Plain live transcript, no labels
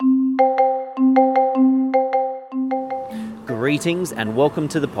Greetings and welcome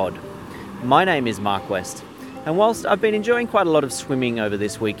to the pod. My name is Mark West, and whilst I've been enjoying quite a lot of swimming over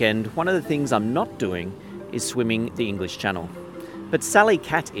this weekend, one of the things I'm not doing is swimming the English Channel. But Sally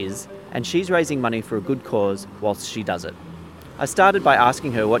Catt is, and she's raising money for a good cause whilst she does it. I started by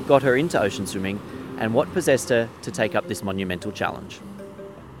asking her what got her into ocean swimming and what possessed her to take up this monumental challenge.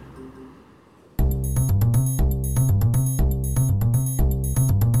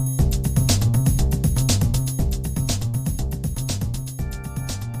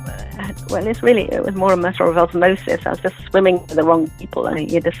 Well, it was more a matter of osmosis. I was just swimming with the wrong people, and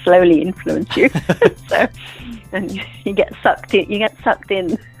it just slowly influence you. And you get sucked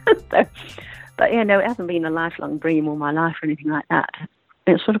in. But it hasn't been a lifelong dream all my life or anything like that.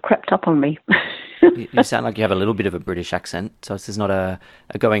 It sort of crept up on me. You sound like you have a little bit of a British accent, so this is not a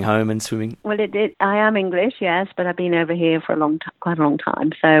going home and swimming. Well, I am English, yes, but I've been over here for quite a long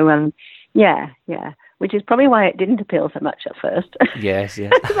time. So, yeah. Which is probably why it didn't appeal so much at first. Yes.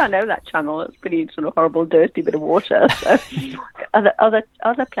 Because I know that channel. It's pretty sort of horrible, dirty bit of water. So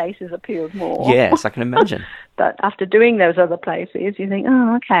other places appealed more. Yes, I can imagine. But after doing those other places, you think,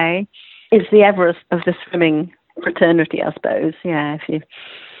 oh, okay. It's the Everest of the swimming fraternity, I suppose. Yeah.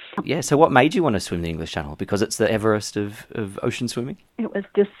 Yeah, so what made you want to swim the English Channel? Because it's the Everest of ocean swimming? It was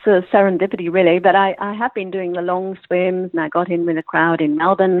just serendipity, really. But I have been doing the long swims, and I got in with a crowd in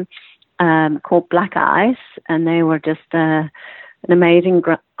Melbourne called Black Ice, and they were just an amazing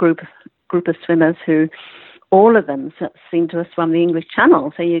group of swimmers who, all of them seemed to have swum the English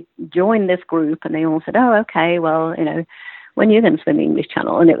Channel. So you join this group, and they all said, oh, okay, well, when you're going to swim the English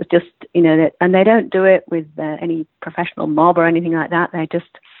Channel. And it was just, and they don't do it with any professional mob or anything like that. They're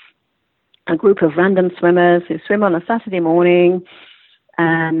just a group of random swimmers who swim on a Saturday morning,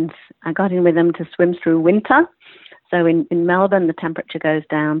 and I got in with them to swim through winter. So in Melbourne, the temperature goes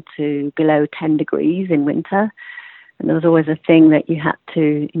down to below 10 degrees in winter. And there was always a thing that you had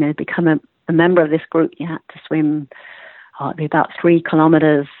to, become a member of this group. You had to swim, it'd be about 3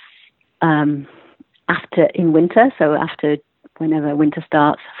 kilometres in winter. So after whenever winter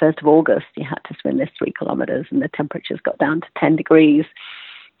starts, 1st of August, you had to swim this 3 kilometres, and the temperatures got down to 10 degrees.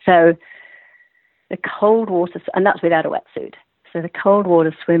 So the cold water, and that's without a wetsuit. So the cold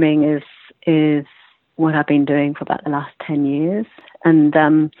water swimming is what I've been doing for about the last 10 years. And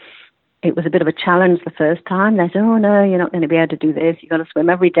it was a bit of a challenge the first time. They said, oh, no, you're not going to be able to do this. You've got to swim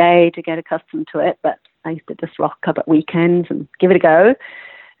every day to get accustomed to it. But I used to just rock up at weekends and give it a go,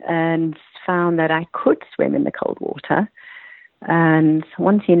 and found that I could swim in the cold water. And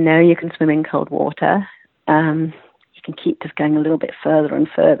once you know you can swim in cold water, you can keep just going a little bit further and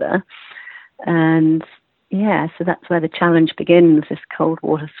further. And yeah, so that's where the challenge begins, this cold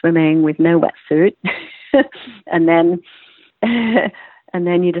water swimming with no wetsuit. and then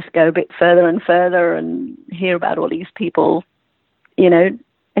you just go a bit further and further and hear about all these people,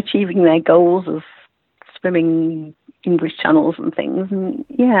 achieving their goals of swimming English channels and things. And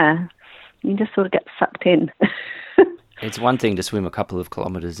yeah, you just sort of get sucked in. It's one thing to swim a couple of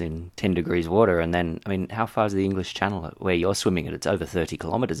kilometres in 10 degrees water, and then, how far is the English Channel where you're swimming it? It's over 30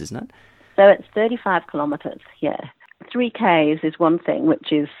 kilometres, isn't it? So it's 35 kilometres, yeah. 3 Ks is one thing,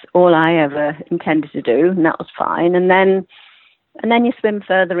 which is all I ever intended to do, and that was fine. And then you swim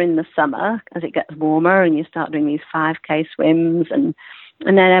further in the summer as it gets warmer, and you start doing these 5K swims, and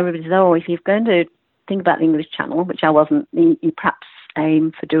then everybody says, oh, if you're going to think about the English Channel, which I wasn't, you perhaps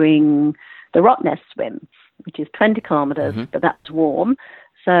aim for doing the Rottnest swim, which is 20 kilometres, but that's warm.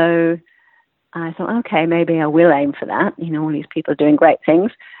 So I thought, okay, maybe I will aim for that. All these people are doing great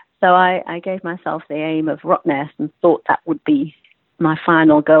things. So I gave myself the aim of Rottnest and thought that would be my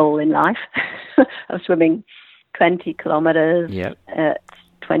final goal in life of swimming 20 kilometres at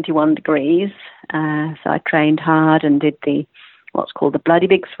 21 degrees. So I trained hard and did what's called the Bloody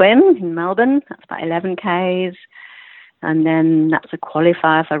Big Swim in Melbourne. That's about 11 Ks. And then that's a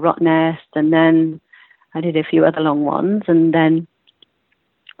qualifier for Rottnest. And then I did a few other long ones. And then,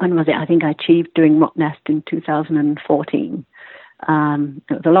 when was it? I think I achieved doing Rottnest in 2014. It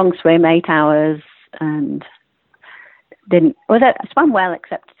was a long swim, 8 hours, and I swam well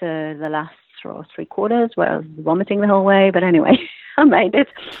except the last 3 quarters where I was vomiting the whole way. But anyway, I made it.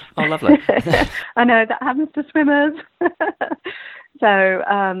 Oh, lovely. I know that happens to swimmers. So,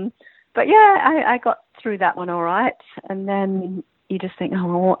 but yeah, I got through that one all right. And then you just think, oh,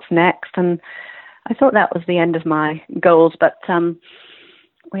 well, what's next? And I thought that was the end of my goals, but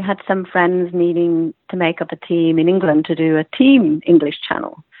we had some friends needing to make up a team in England to do a team English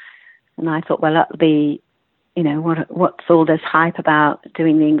Channel. And I thought, well, that'll be, what's all this hype about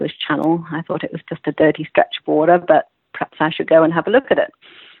doing the English Channel? I thought it was just a dirty stretch of water, but perhaps I should go and have a look at it.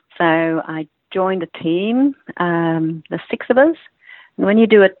 So I joined a team There's 6 of us. And when you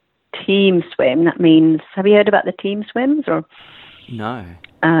do a team swim, that means, have you heard about the team swims? Or No.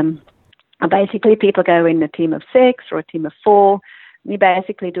 basically people go in a team of 6 or a team of 4. And you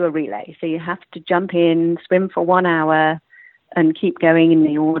basically do a relay. So you have to jump in, swim for 1 hour, and keep going in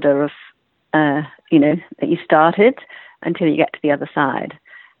the order of, that you started until you get to the other side.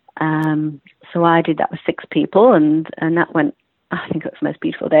 So I did that with 6 people, and that went, I think it was the most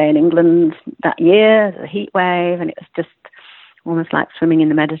beautiful day in England that year, the heat wave, and it was just almost like swimming in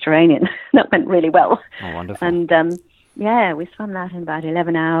the Mediterranean. That went really well. Oh, wonderful. And, we swam that in about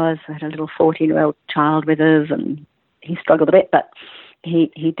 11 hours. I had a little 14-year-old child with us, and he struggled a bit, but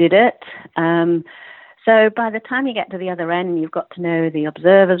he did it. So by the time you get to the other end, you've got to know the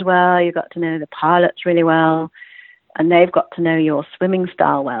observers well, you've got to know the pilots really well, and they've got to know your swimming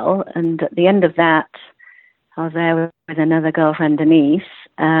style well. And at the end of that, I was there with another girlfriend, Denise.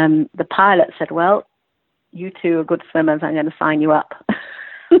 The pilot said, well, you two are good swimmers, I'm going to sign you up.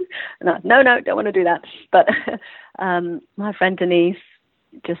 And I, no, don't want to do that. But my friend Denise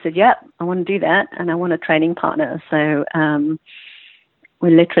just said, yep, I want to do that, and I want a training partner. So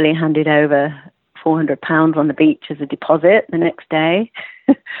we literally handed over £400 on the beach as a deposit the next day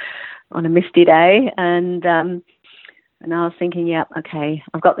on a misty day. And I was thinking, yeah, okay,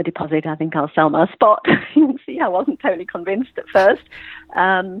 I've got the deposit. I think I'll sell my spot. You can see I wasn't totally convinced at first.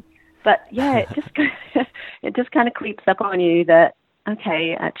 But yeah, it just kind of creeps up on you that,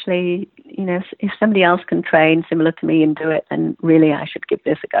 okay, actually, if somebody else can train similar to me and do it, then really I should give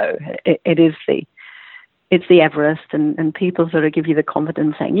this a go. It's the Everest, and people sort of give you the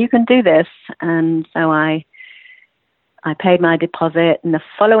confidence saying, you can do this. And so I paid my deposit, and the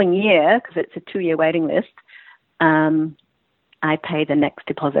following year, because it's a 2-year waiting list, I paid the next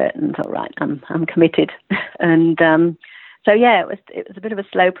deposit and thought, right, I'm committed. And so yeah, it was a bit of a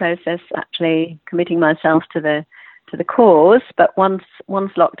slow process, actually committing myself to the cause. But once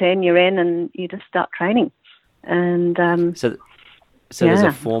locked in, you're in, and you just start training. And So there's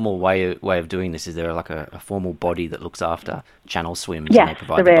a formal way of doing this. Is there like a formal body that looks after channel swims, yes, and they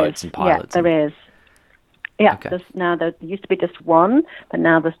provide the boats and pilots? Yeah, there is. Yeah, okay. There used to be just one, but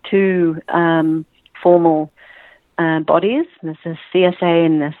now there's 2 formal bodies. There's the CSA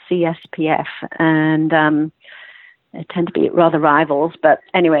and the CSPF, and they tend to be rather rivals. But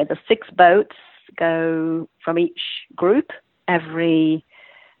anyway, the 6 boats go from each group every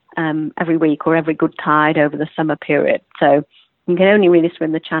week or every good tide over the summer period. So you can only really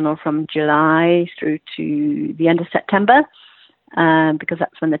swim the channel from July through to the end of September, because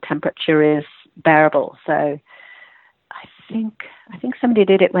that's when the temperature is bearable. So I think somebody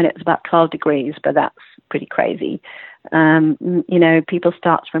did it when it was about 12 degrees, but that's pretty crazy. People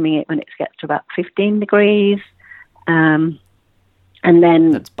start swimming it when it gets to about 15 degrees. And then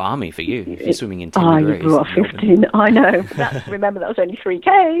that's balmy for you if you're swimming in 10 degrees. You grew up 15. I know. Remember, that was only 3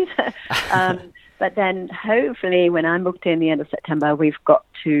 Ks. But then hopefully when I'm booked in the end of September, we've got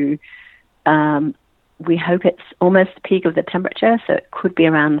to, we hope it's almost the peak of the temperature. So it could be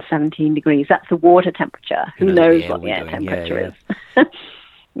around 17 degrees. That's the water temperature. Who knows what the air temperature is?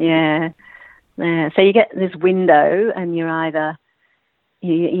 Yeah. So you get this window, and you're either,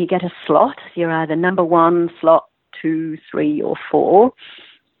 you get a slot. You're either number 1, slot 2, 3, or 4.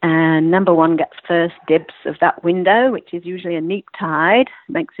 And number 1 gets first dibs of that window, which is usually a neap tide.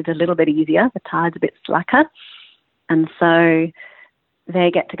 Makes it a little bit easier. The tide's a bit slacker. And so they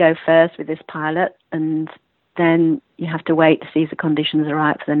get to go first with this pilot, and then you have to wait to see if the conditions are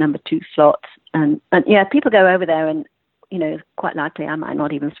right for the number 2 slot. And yeah, people go over there, and, quite likely I might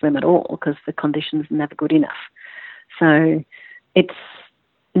not even swim at all because the conditions are never good enough. So it's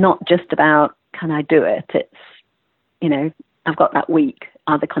not just about, can I do it? It's, I've got that week.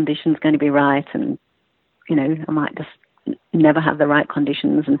 Are the conditions going to be right? And, I might just never have the right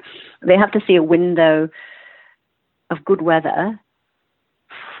conditions. And they have to see a window of good weather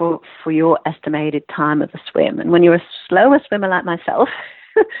for your estimated time of the swim. And when you're a slower swimmer like myself,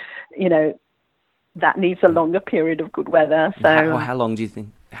 that needs a longer period of good weather. So how long do you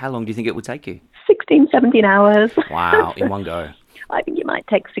think it would take you? 16, 17 hours. Wow, in one go. I think it might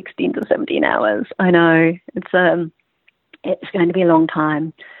take 16 to 17 hours. I know. It's going to be a long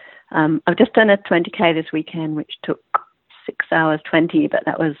time. I've just done a 20K this weekend, which took 6 hours 20, but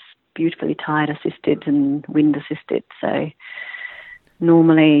that was beautifully tide assisted and wind assisted. So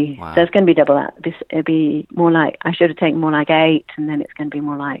normally there's going to be double that. It'd be more like, I should have taken more like 8, and then it's going to be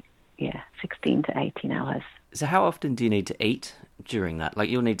more like 16 to 18 hours. So how often do you need to eat during that? Like,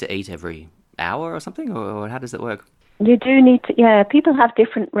 you'll need to eat every hour or something, or how does it work? You do need to, people have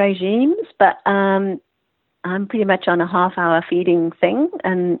different regimes, but I'm pretty much on a half-hour feeding thing.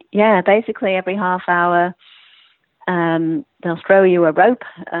 And, basically every half hour they'll throw you a rope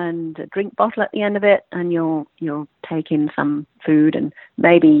and a drink bottle at the end of it, and you'll take in some food and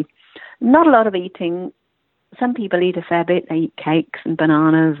maybe not a lot of eating. Some people eat a fair bit. They eat cakes and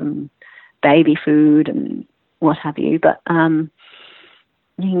bananas and baby food and what have you. But you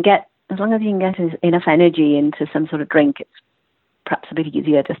can get, as long as you can get enough energy into some sort of drink, it's perhaps a bit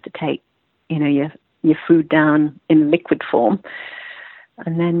easier just to take, your food down in liquid form,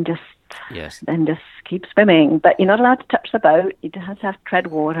 and then just keep swimming. But you're not allowed to touch the boat. You have to tread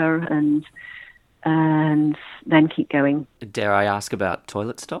water and then keep going. Dare I ask about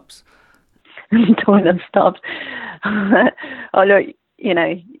toilet stops? Toilet stops. Oh look,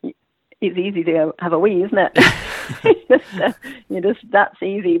 it's easy to have a wee, isn't it? That's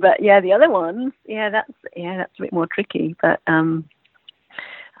easy. But yeah, the other ones, that's a bit more tricky. But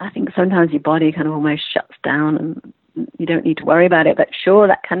I think sometimes your body kind of almost shuts down and you don't need to worry about it. But sure,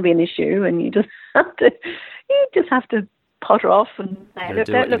 that can be an issue, and you just have to potter off and say, look,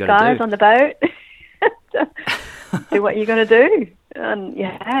 guys, on the boat, do what you got to do. And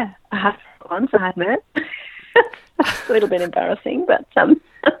yeah, I have once, I admit. It's a little bit embarrassing, but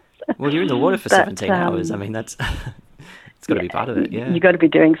well, you're in the water for 17 hours. I mean, that's it's got to be part of it. Yeah, you got to be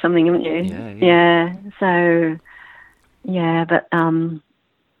doing something, haven't you? Yeah. So yeah, but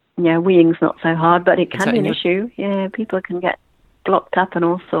weeing's not so hard, but it can be an issue. Yeah, people can get blocked up and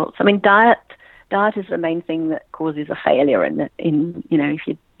all sorts. I mean, diet is the main thing that causes a failure in if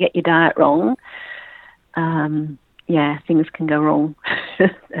you get your diet wrong, things can go wrong.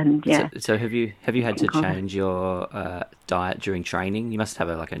 And So have you had to change your diet during training? You must have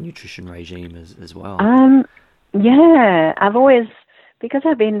a nutrition regime as well. I've always, because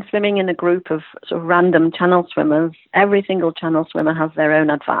I've been swimming in a group of sort of random channel swimmers, every single channel swimmer has their own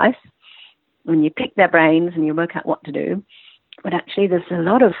advice. And you pick their brains and you work out what to do. But actually there's a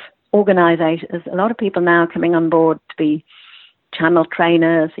lot of organisations, a lot of people now coming on board to be channel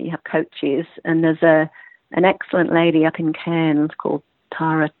trainers, so you have coaches, and there's an excellent lady up in Cairns called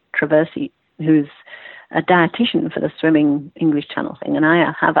Tara Traversi, who's a dietitian for the swimming English Channel thing, and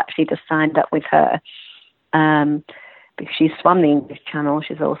I have actually just signed up with her because she's swum the English Channel.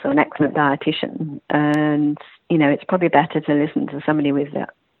 She's also an excellent dietitian, and it's probably better to listen to somebody with that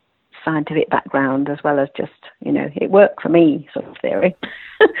scientific background as well as just it worked for me sort of theory.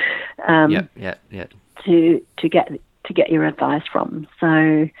 To get your advice from.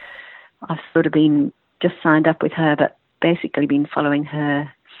 So I've sort of been just signed up with her, but basically been following her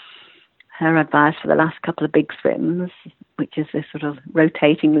advice for the last couple of big swims, which is this sort of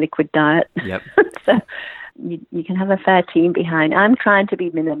rotating liquid diet. Yep. So you can have a fair team behind. I'm trying to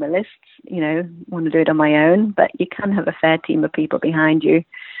be minimalist, want to do it on my own, but you can have a fair team of people behind you,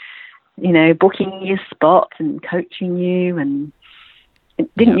 booking your spot and coaching you. And it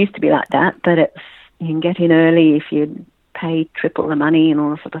didn't used to be like that, but you can get in early if you pay triple the money and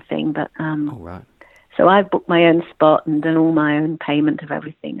all that sort of thing. But right. So I've booked my own spot and done all my own payment of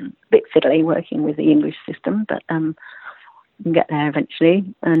everything. And a bit fiddly working with the English system, but you can get there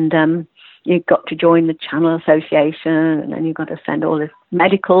eventually. And you've got to join the Channel Association, and then you've got to send all this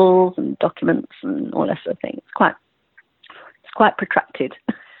medicals and documents and all that sort of thing. It's quite protracted.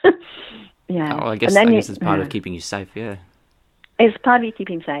 Yeah. Oh, I guess it's part of keeping you safe. Yeah. It's part of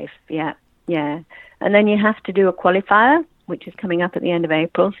keeping safe. Yeah. Yeah. And then you have to do a qualifier, which is coming up at the end of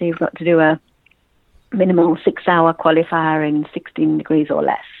April. So you've got to do a minimal 6-hour qualifier in 16 degrees or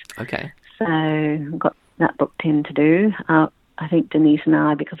less. Okay. So I've got that booked in to do. I think Denise and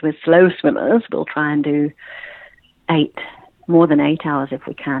I, because we're slow swimmers, we'll try and do more than 8 hours if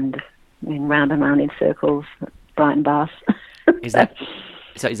we can, going round and round in circles, Brighton Bath. Is that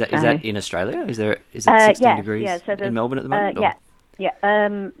in Australia? Is it 16 degrees in Melbourne at the moment?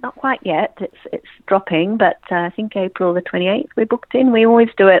 Not quite yet. It's dropping, but I think April the 28th we're booked in. We always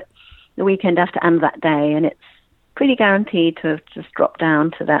do it the weekend after and that day, and it's pretty guaranteed to have just dropped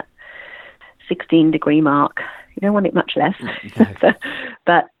down to that 16-degree mark. You don't want it much less. No.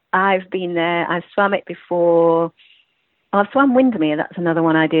 But I've been there. I've swum it before. I've swum Windermere. That's another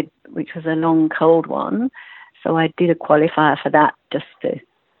one I did, which was a long, cold one. So I did a qualifier for that just to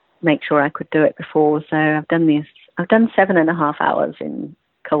make sure I could do it before. So I've done this. I've done 7.5 hours in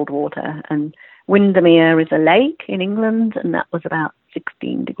cold water. And Windermere is a lake in England, and that was about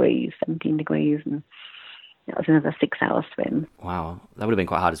 16 degrees, 17 degrees, and that was another 6-hour swim. Wow, that would have been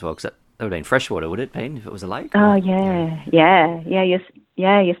quite hard as well, because that would have been freshwater, would it have been, if it was a lake? Oh, yeah.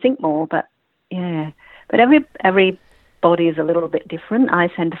 You think more, but yeah. But every body is a little bit different. I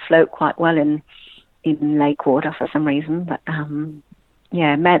tend to float quite well in lake water for some reason, but men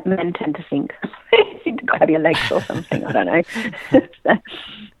tend to sink. to grab your legs or something. I don't know.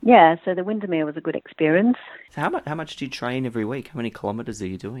 So the Windermere was a good experience. So how much do you train every week? How many kilometres are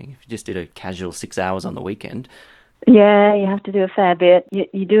you doing? If you just did a casual 6 hours on the weekend. Yeah, you have to do a fair bit.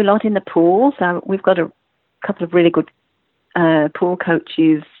 You do a lot in the pool. So we've got a couple of really good pool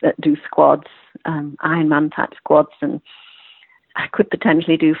coaches that do squads, Ironman type squads, and I could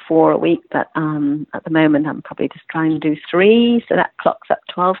potentially do 4 a week, but at the moment I'm probably just trying to do 3, so that clocks up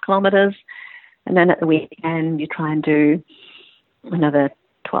 12 kilometres. And then at the weekend you try and do another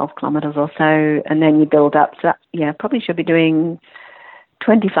 12 kilometres or so, and then you build up. So that, probably should be doing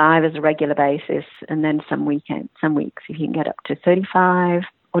 25 as a regular basis, and then some weeks if you can get up to 35,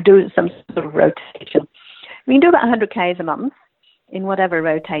 or do some sort of rotation. You can do about 100 Ks a month in whatever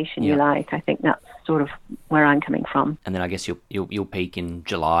rotation you like. I think that's sort of where I'm coming from. And then I guess you'll peak in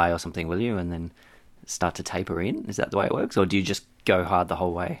July or something, will you? And then start to taper in? Is that the way it works? Or do you just go hard the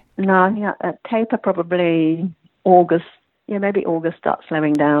whole way? No, taper probably August. Yeah, maybe August starts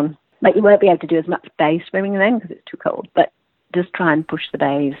slowing down. But you won't be able to do as much bay swimming then because it's too cold. But just try and push the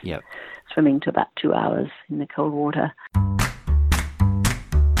bays, swimming to about 2 hours in the cold water.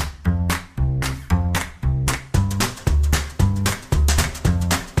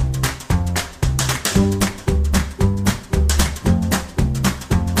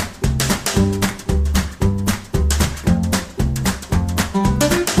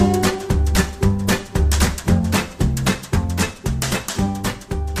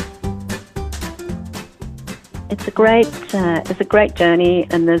 It's a great journey,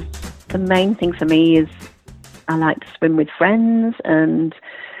 and the main thing for me is I like to swim with friends, and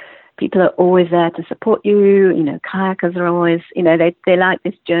people are always there to support you. Kayakers are always, they like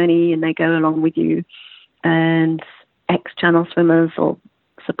this journey and they go along with you, and ex-channel swimmers will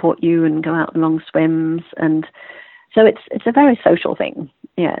support you and go out on long swims, and so it's a very social thing.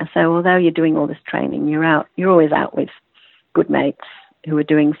 Yeah. So although you're doing all this training, you're always out with good mates who are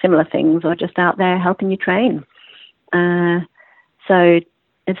doing similar things or just out there helping you train. So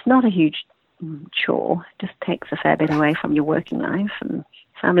it's not a huge chore. It just takes a fair bit away from your working life and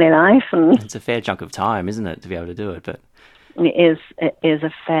family life. And it's a fair chunk of time, isn't it, to be able to do it? But it is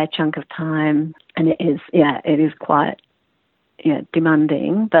a fair chunk of time, and it is quite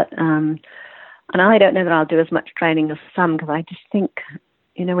demanding. But and I don't know that I'll do as much training as some, because I just think,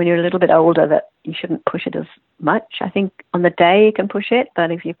 when you're a little bit older, that you shouldn't push it as much. I think on the day you can push it,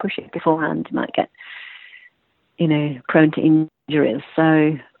 but if you push it beforehand, you might get prone to injuries.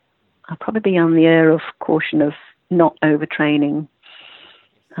 So I'll probably be on the air of caution of not overtraining.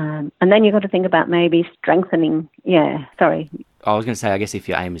 And then you've got to think about maybe strengthening. Yeah, sorry. I was going to say, I guess if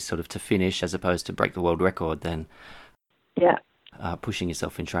your aim is sort of to finish as opposed to break the world record, then pushing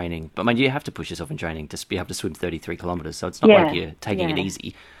yourself in training. But you have to push yourself in training to be able to swim 33 kilometres, so it's not like you're taking it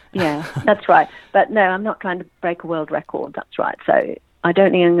easy. Yeah, that's right. But no, I'm not trying to break a world record. That's right. So I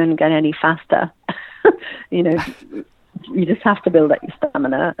don't think I'm going to get any faster. You just have to build up your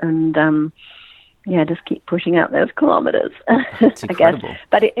stamina and, just keep pushing out those kilometres. It's incredible. I guess.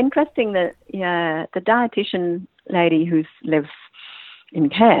 But it's interesting that, the dietitian lady who lives in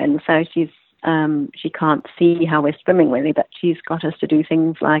Cairns, so she can't see how we're swimming really, but she's got us to do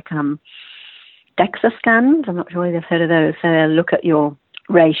things like DEXA scans. I'm not sure if you've heard of those. So they'll look at your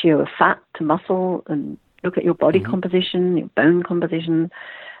ratio of fat to muscle and look at your body composition, your bone composition,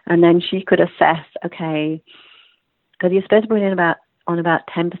 and then she could assess, okay, because you're supposed to put in about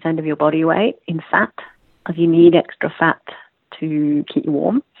 10% of your body weight in fat, because you need extra fat to keep you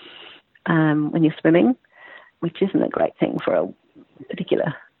warm when you're swimming, which isn't a great thing for a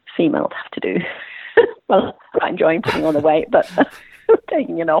particular female to have to do. Well, I'm enjoying putting on the weight, but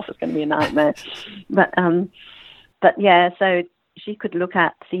taking it off is going to be a nightmare. But so she could look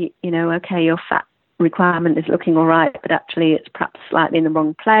at, okay, your fat requirement is looking all right, but actually it's perhaps slightly in the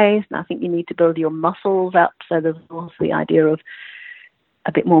wrong place, and I think you need to build your muscles up. So there's also the idea of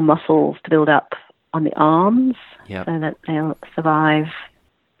a bit more muscles to build up on the arms, so that they'll survive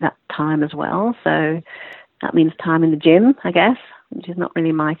that time as well. So that means time in the gym, I guess, which is not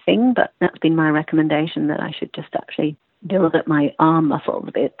really my thing, but that's been my recommendation, that I should just actually build up my arm muscles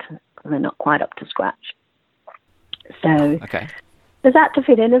a bit, because they're not quite up to scratch. So there's that to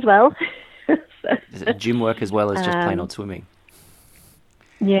fit in as well. Is it gym work as well as just plain old swimming?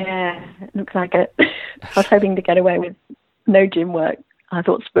 Yeah, it looks like it. I was hoping to get away with no gym work. I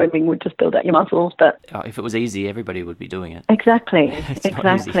thought swimming would just build up your muscles, but if it was easy, everybody would be doing it. Exactly.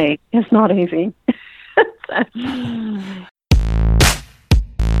 It's not easy.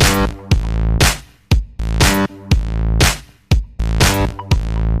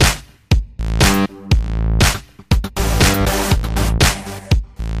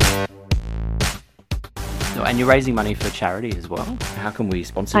 and you're raising money for charity as well. How can we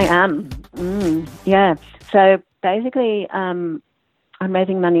sponsor I you? am. Yeah. So basically, I'm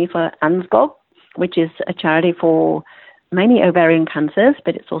raising money for ANZGOG, which is a charity for mainly ovarian cancers,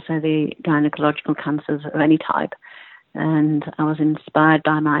 but it's also the gynecological cancers of any type. And I was inspired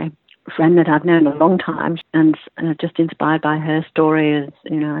by my friend that I've known a long time, and just inspired by her story. As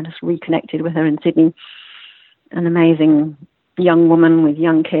I just reconnected with her in Sydney, an amazing young woman with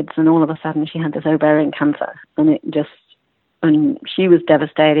young kids, and all of a sudden she had this ovarian cancer, and she was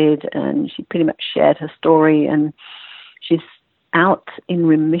devastated, and she pretty much shared her story, and she's out in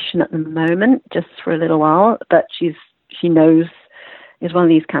remission at the moment, just for a little while, but she knows it's one of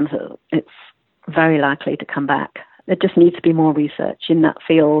these cancers. It's very likely to come back. There just needs to be more research in that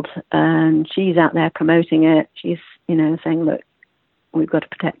field, and she's out there promoting it. She's, saying, look, we've got to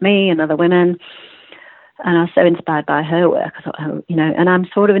protect me and other women. And I was so inspired by her work. I thought, and I'm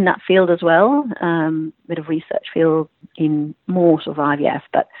sort of in that field as well, bit of research field in more sort of IVF,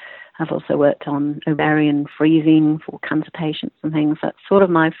 but I've also worked on ovarian freezing for cancer patients and things. That's sort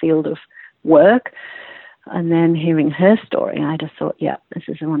of my field of work. And then hearing her story, I just thought, yeah, this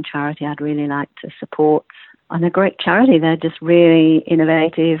is the one charity I'd really like to support. And a great charity. They're just really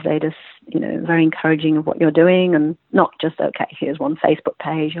innovative. They just, very encouraging of what you're doing, and not just, okay, here's one Facebook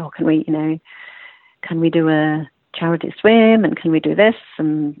page, or can we do a charity swim, and can we do this,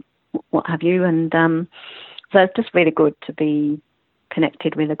 and what have you. And so it's just really good to be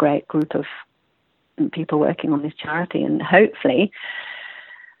connected with a great group of people working on this charity, and hopefully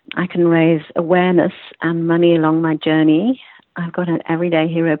I can raise awareness and money along my journey. I've got an Everyday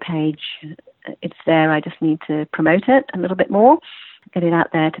Hero page. It's there. I just need to promote it a little bit more, get it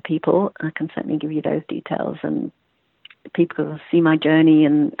out there to people. I can certainly give you those details, and people will see my journey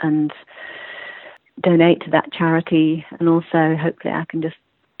and donate to that charity. And also, hopefully, I can just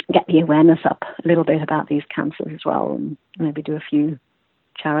get the awareness up a little bit about these cancers as well, and maybe do a few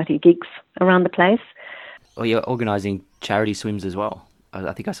charity gigs around the place. Well, you're organising charity swims as well.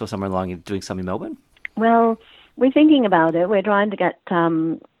 I think I saw somewhere along you're doing some in Melbourne. Well, we're thinking about it. We're trying to get,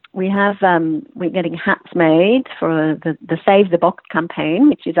 we're getting hats made for the Save the Box campaign,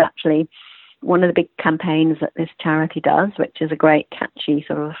 which is actually one of the big campaigns that this charity does, which is a great catchy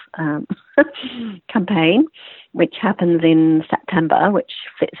sort of campaign, which happens in September, which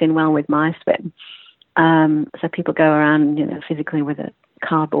fits in well with my swim. So people go around, physically with a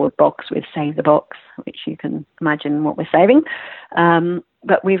cardboard box with Save the Box, which you can imagine what we're saving.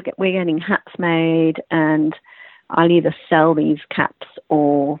 But we're getting hats made, and I'll either sell these caps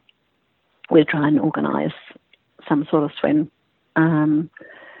or we'll try and organise some sort of swim,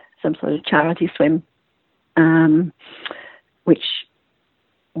 some sort of charity swim, which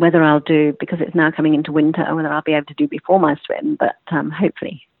whether I'll do, because it's now coming into winter, whether I'll be able to do before my swim, but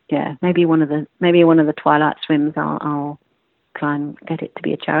hopefully, yeah, maybe one of the twilight swims I'll try and get it to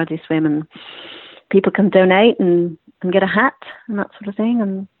be a charity swim, and people can donate and get a hat and that sort of thing,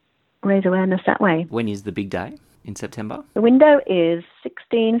 and raise awareness that way. When is the big day in September? The window is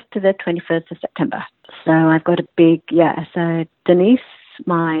 16th to the 21st of September. So I've got a big, so Denise,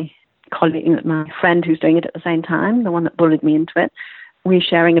 my colleague, my friend who's doing it at the same time, the one that bullied me into it, we're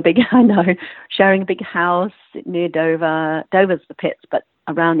sharing a big house near Dover. Dover's the pits, but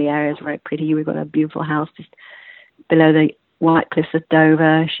around the area is very pretty. We've got a beautiful house just below the White Cliffs of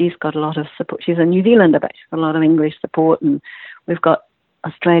Dover. She's got a lot of support. She's a New Zealander, but she's got a lot of English support, and we've got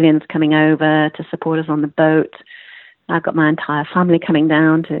Australians coming over to support us on the boat. I've got my entire family coming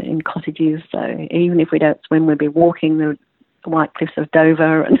down in cottages, so even if we don't swim, we'll be walking the White Cliffs of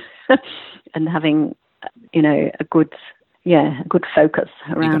Dover and and having, a good focus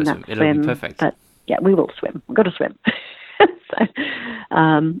around that swim. It'll be perfect. But yeah, we will swim. We've got to swim. So,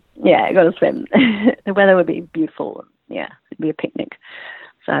 got to swim. The weather would be beautiful. Yeah, it'd be a picnic.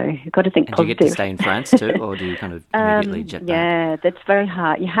 So you've got to think positive. Do you get to stay in France too, or do you kind of immediately jet back? Yeah, that's very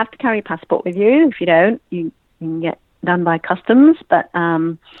hard. You have to carry a passport with you. If you don't, you can get done by customs. But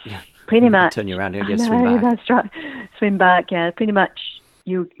pretty much turn you around and swim back. That's right. Swim back. Yeah, pretty much.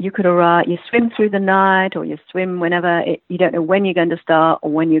 You could arrive. You swim through the night, or you swim whenever. You don't know when you're going to start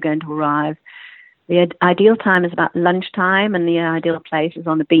or when you're going to arrive. The ideal time is about lunchtime, and the ideal place is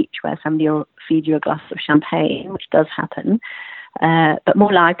on the beach where somebody will feed you a glass of champagne, which does happen. But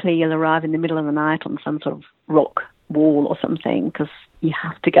more likely you'll arrive in the middle of the night on some sort of rock wall or something, because you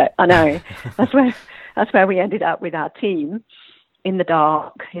have to go. I know. That's where we ended up with our team, in the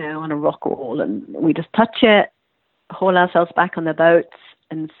dark, on a rock wall, and we just touch it, haul ourselves back on the boat,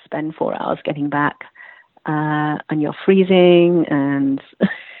 and spend 4 hours getting back. And you're freezing, and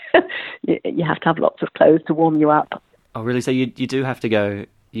you have to have lots of clothes to warm you up. Oh, really? So you do have to go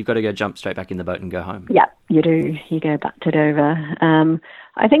You've got to go jump straight back in the boat and go home. Yeah, you do. You go back to Dover.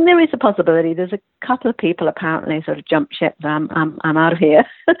 I think there is a possibility. There's a couple of people apparently sort of jump ship. I'm out of here,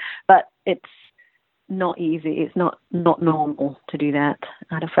 but it's not easy. It's not normal to do that.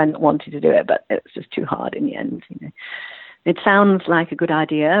 I had a friend that wanted to do it, but it was just too hard in the end. You know, it sounds like a good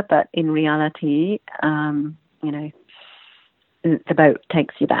idea, but in reality, you know, the boat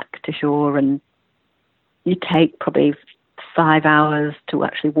takes you back to shore, and you take probably 5 hours to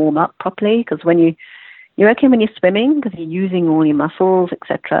actually warm up properly, because when you're okay when you're swimming because you're using all your muscles,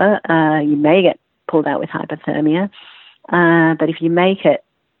 etc. You may get pulled out with hypothermia, but if you make it,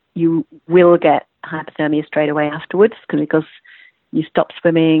 you will get hypothermia straight away afterwards because you stop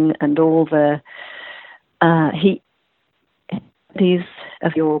swimming and all the heat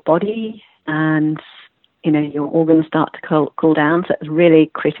of your body, and you know your organs start to cool down. So it's really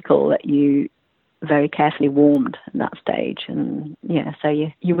critical that you very carefully warmed at that stage, and yeah, so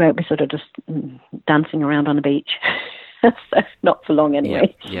you won't be sort of just dancing around on the beach. So not for long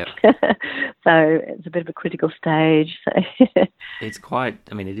anyway. Yeah. So it's a bit of a critical stage. So It's quite,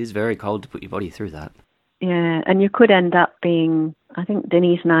 I mean, it is very cold to put your body through that. yeah, and you could end up being, I think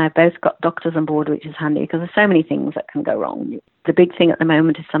Denise and I have both got doctors on board, which is handy because there's so many things that can go wrong. The big thing at the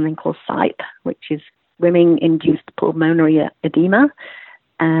moment is something called SIPE, which is swimming-induced pulmonary edema,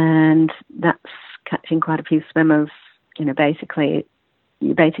 and that's catching quite a few swimmers. You know,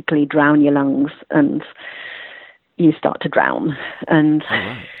 you basically drown your lungs and you start to drown. And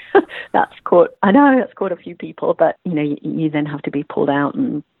that's caught a few people, but you know, you then have to be pulled out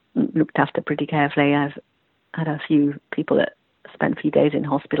and looked after pretty carefully. I've had a few people that spent a few days in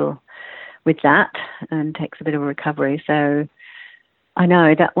hospital with that, and takes a bit of a recovery. So I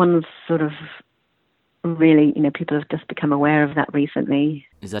know that one's sort of really, you know, people have just become aware of that recently.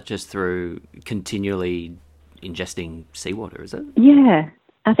 Is that just through continually ingesting seawater, is it? Yeah,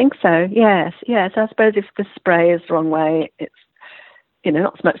 I think so, yes. So I suppose if the spray is the wrong way, it's, you know,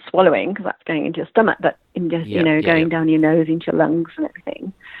 not so much swallowing because that's going into your stomach, but in just, going down your nose into your lungs and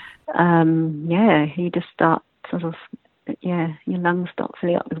everything. You just start sort of, your lungs start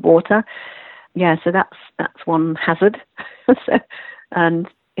filling up with water. Yeah, so that's one hazard. And,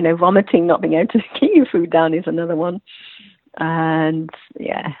 you know, vomiting, not being able to keep your food down is another one. And,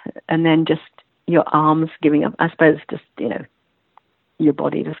 and then just your arms giving up, I suppose, just, you know, your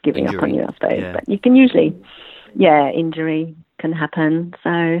body just giving up on you, I suppose. Yeah. But you can usually, injury can happen.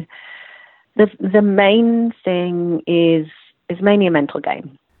 So the main thing is mainly a mental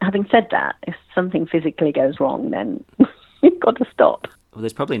game. Having said that, if something physically goes wrong, then you've got to stop. Well,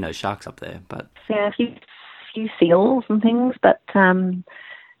 there's probably no sharks up there, but... Yeah, a few seals and things, but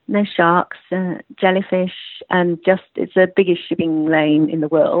no sharks, jellyfish, and it's the biggest shipping lane in the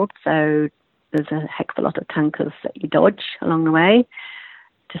world, so there's a heck of a lot of tankers that you dodge along the way.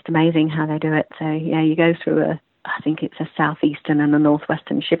 Just amazing how they do it. So, you go through I think it's a southeastern and a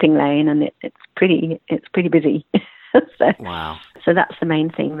northwestern shipping lane, and it's pretty busy. Wow. So that's the main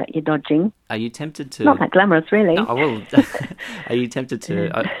thing that you're dodging. Are you tempted to... Not that glamorous, really. No, well, are you tempted to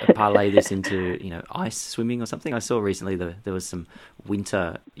parlay this into, you know, ice swimming or something? I saw recently there was some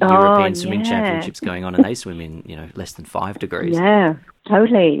winter European swimming championships going on, and they swim in, you know, less than 5 degrees. Yeah,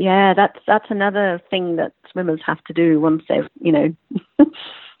 totally. Yeah, that's another thing that swimmers have to do once they've, you know,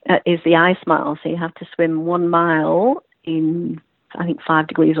 is the ice mile. So you have to swim 1 mile in, I think, 5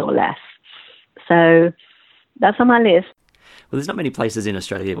 degrees or less. So that's on my list. Well, there's not many places in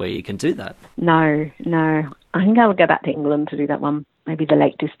Australia where you can do that. No. I think I would go back to England to do that one. Maybe the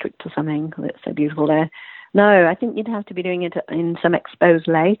Lake District or something, because it's so beautiful there. No, I think you'd have to be doing it in some exposed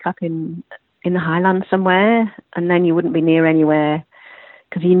lake up in the Highlands somewhere, and then you wouldn't be near anywhere,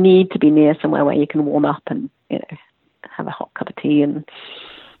 because you need to be near somewhere where you can warm up and, you know, have a hot cup of tea and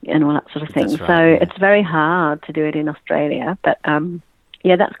all that sort of thing. That's right, It's very hard to do it in Australia, but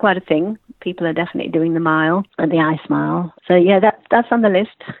that's quite a thing. People are definitely doing the mile and the ice mile. So that's on the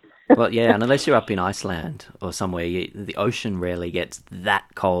list. Well, yeah, and unless you're up in Iceland or somewhere, the ocean rarely gets that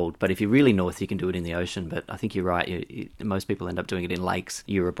cold. But if you're really north, you can do it in the ocean. But I think you're right. Most people end up doing it in lakes,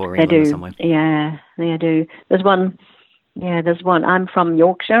 Europe or England or somewhere. Yeah, they do. There's one. I'm from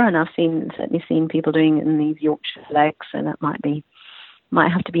Yorkshire, and I've certainly seen people doing it in these Yorkshire lakes, so that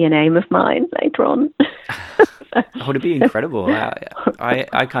might have to be an aim of mine later on. Oh, it'd be incredible.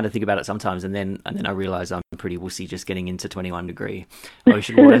 I kind of think about it sometimes, and then I realise I'm pretty wussy just getting into 21-degree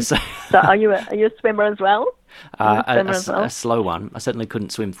ocean water. So are you a swimmer as well? A slow one. I certainly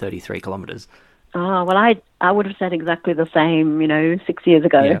couldn't swim 33 kilometres. Oh, well, I would have said exactly the same, 6 years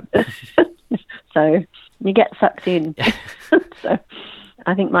ago. Yeah. So you get sucked in. So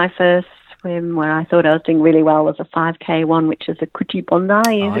I think my first swim where I thought I was doing really well was a 5K one, which is a Coogee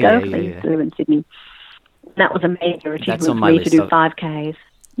Bondi years ago. Yeah, I used to live in Sydney. That was a major achievement for my me list to do 5Ks.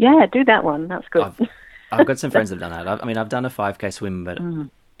 Yeah, do that one. That's good. I've got some friends that have done that. I've done a 5K swim, but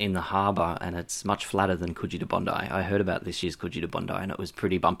in the harbour, and it's much flatter than Coogee to Bondi. I heard about this year's Coogee to Bondi, and it was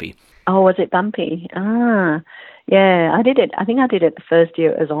pretty bumpy. Oh, was it bumpy? Yeah, I did it. I think I did it the first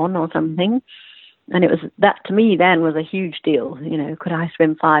year it was on or something. And it was, that to me then was a huge deal. You know, could I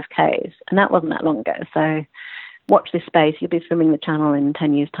swim 5Ks? And that wasn't that long ago. So watch this space. You'll be swimming the channel in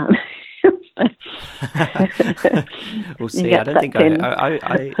 10 years' time. We'll see. I don't think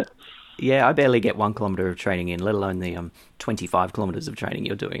I barely get 1 kilometre of training in, let alone the 25 kilometres of training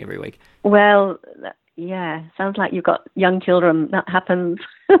you're doing every week. Well, yeah, sounds like you've got young children. That happens.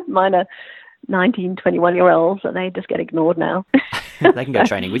 Mine are 19, 21-year-olds, and they just get ignored now. They can go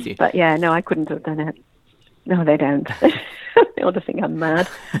training with you. But yeah, no, I couldn't have done it. No, they don't. They ought to think I'm mad.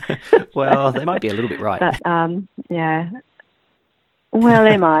 Well, they might be a little bit right. But, yeah. Well,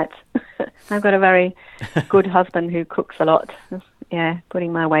 they might. I've got a very good husband who cooks a lot. Yeah,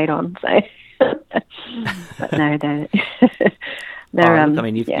 putting my weight on. So, but no, they're I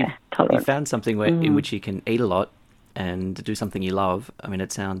mean, you've tolerant. found something in which you can eat a lot and do something you love. I mean,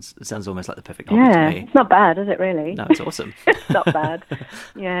 it sounds almost like the perfect hobby to me. It's not bad, is it? Really? No, it's awesome. It's not bad.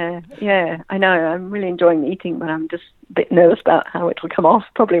 Yeah. I know. I'm really enjoying eating, but I'm just a bit nervous about how it will come off.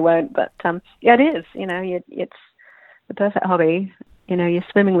 Probably won't, but yeah, it is. You know, it's the perfect hobby. You know, you're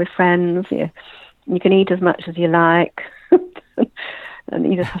swimming with friends. You can eat as much as you like, and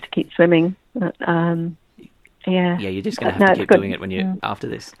you just have to keep swimming. But, yeah, you're just going to have to keep doing it when you're after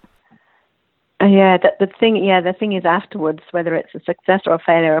this. Yeah, the thing is afterwards, whether it's a success or a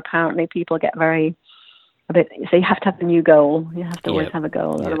failure, apparently people get a bit. So you have to have a new goal. You have to always have a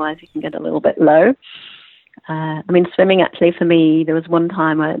goal, otherwise you can get a little bit low. I mean, swimming actually for me, there was one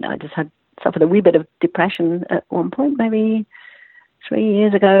time I just suffered a wee bit of depression at one point, maybe 3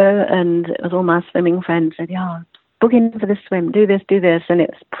 years ago, and it was all my swimming friends said, "Yeah, book in for this swim, do this," and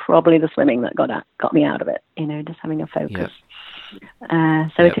it was probably the swimming that got me out of it. You know, just having a focus.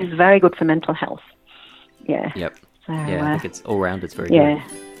 So it is very good for mental health. Yeah. Yep. So, I think it's all round. It's very good.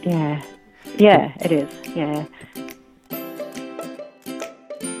 Yeah, it is. Yeah.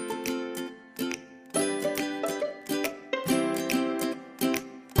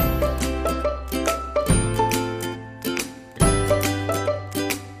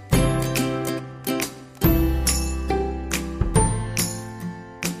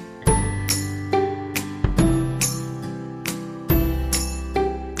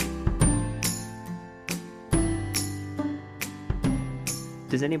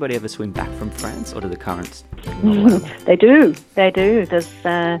 Does anybody ever swim back from France, or do the currents? They do. There's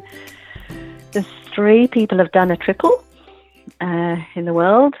 3 people have done a triple in the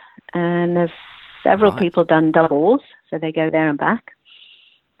world, and there's several people done doubles, so they go there and back.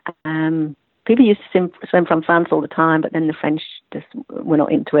 People used to swim from France all the time, but then the French just were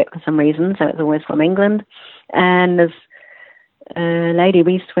not into it for some reason, so it's always from England. And there's a lady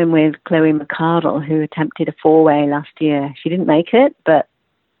we swim with, Chloe McCardle, who attempted a 4-way last year. She didn't make it, but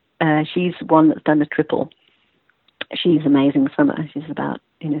she's one that's done a triple. She's an amazing swimmer. She's about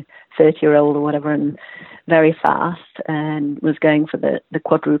 30-year-old or whatever, and very fast, and was going for the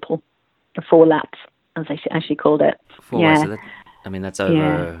quadruple, the 4 laps, as she called it. 4 ways. So that's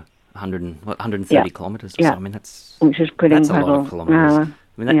over 130 kilometres or so. I mean, which is pretty incredible. A lot of kilometres.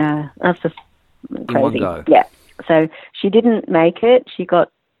 That's just crazy. In one go. Yeah. So she didn't make it.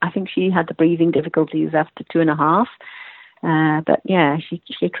 I think she had the breathing difficulties after 2.5. But yeah,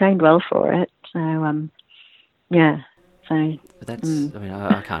 she trained well for it. So But that's. I mean,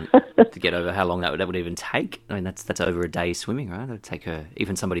 I can't get over how long that would even take. I mean, that's over a day swimming, right? It would take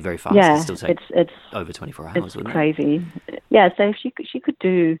even somebody very fast. Yeah, it'd still take it's over 24 hours. It's crazy. Yeah, so if she could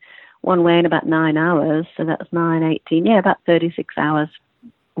do one way in about 9 hours, so that's 9, 18. Yeah, about 36 hours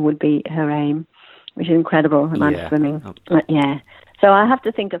would be her aim, which is incredible amount of swimming. But yeah. So I have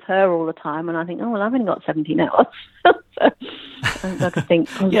to think of her all the time, and I think, well, I've only got 17 hours. So I've got to think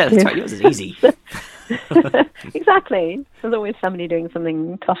positive. Yeah, that's right. Yours is easy. Exactly. There's always somebody doing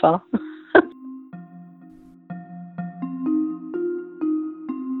something tougher.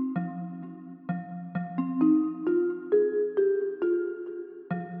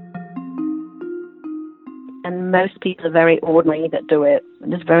 And most people are very ordinary that do it.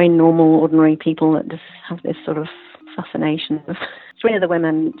 Just very normal, ordinary people that just have this sort of fascination. 3 of the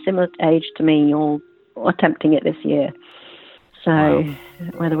women, similar age to me, all attempting it this year. So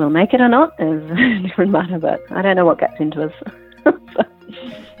whether we'll make it or not is a different matter, but I don't know what gets into us.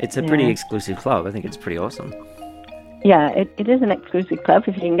 It's a pretty exclusive club. I think it's pretty awesome. Yeah, it is an exclusive club.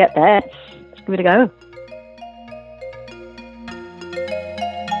 If you can get there, just give it a go.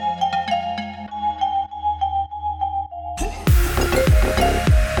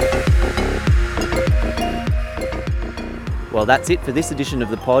 Well, that's it for this edition of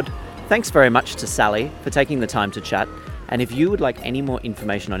the pod. Thanks very much to Sally for taking the time to chat. And if you would like any more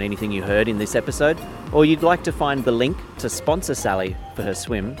information on anything you heard in this episode, or you'd like to find the link to sponsor Sally for her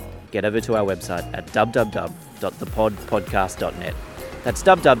swim, get over to our website at www.thepodpodcast.net. That's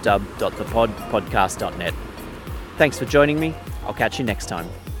www.thepodpodcast.net. Thanks for joining me. I'll catch you next time.